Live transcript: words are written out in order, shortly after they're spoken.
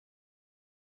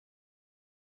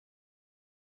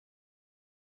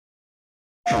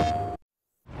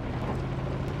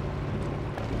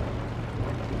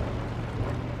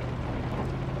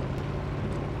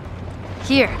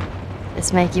Here,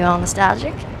 this make you all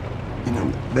nostalgic? You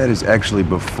know, that is actually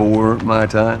before my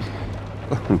time.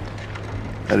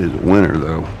 That is a winner,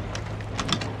 though.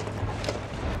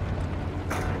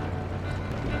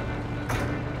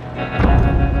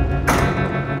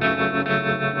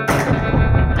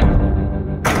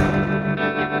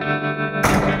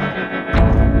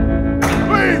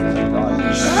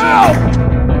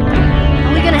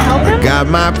 Are we gonna help him? Got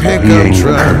my He pickup ain't even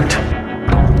truck, hurt.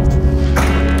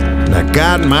 and I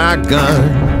got my gun,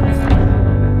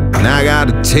 and I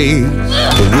gotta take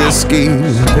the whiskey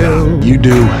pill. You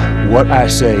do what I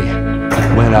say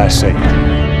when I say it.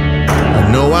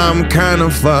 I know I'm kind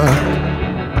of fucked,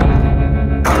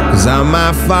 'cause I'm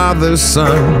my father's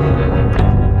son,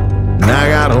 and I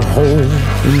got a hole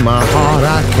in my heart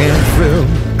I can't fill.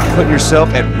 Putting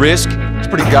yourself at risk is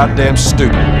pretty goddamn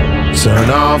stupid. Turn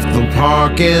off the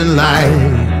parking light.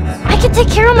 I can take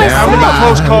care of How many myself.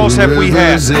 close calls have we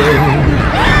had? Girl,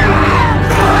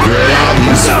 all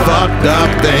these fucked up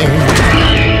things,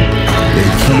 they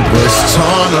keep us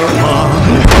torn apart.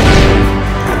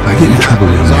 I get in trouble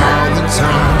in there. All the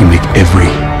time, You make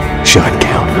every shot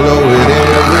count. blow it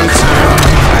every time.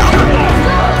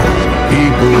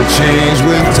 People change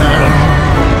with time.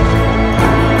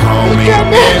 Call me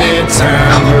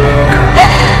anytime, girl.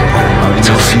 I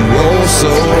miss you oh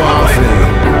so often.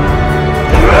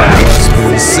 What's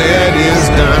been said is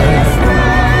done.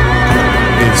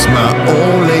 It's my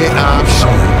only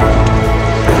option.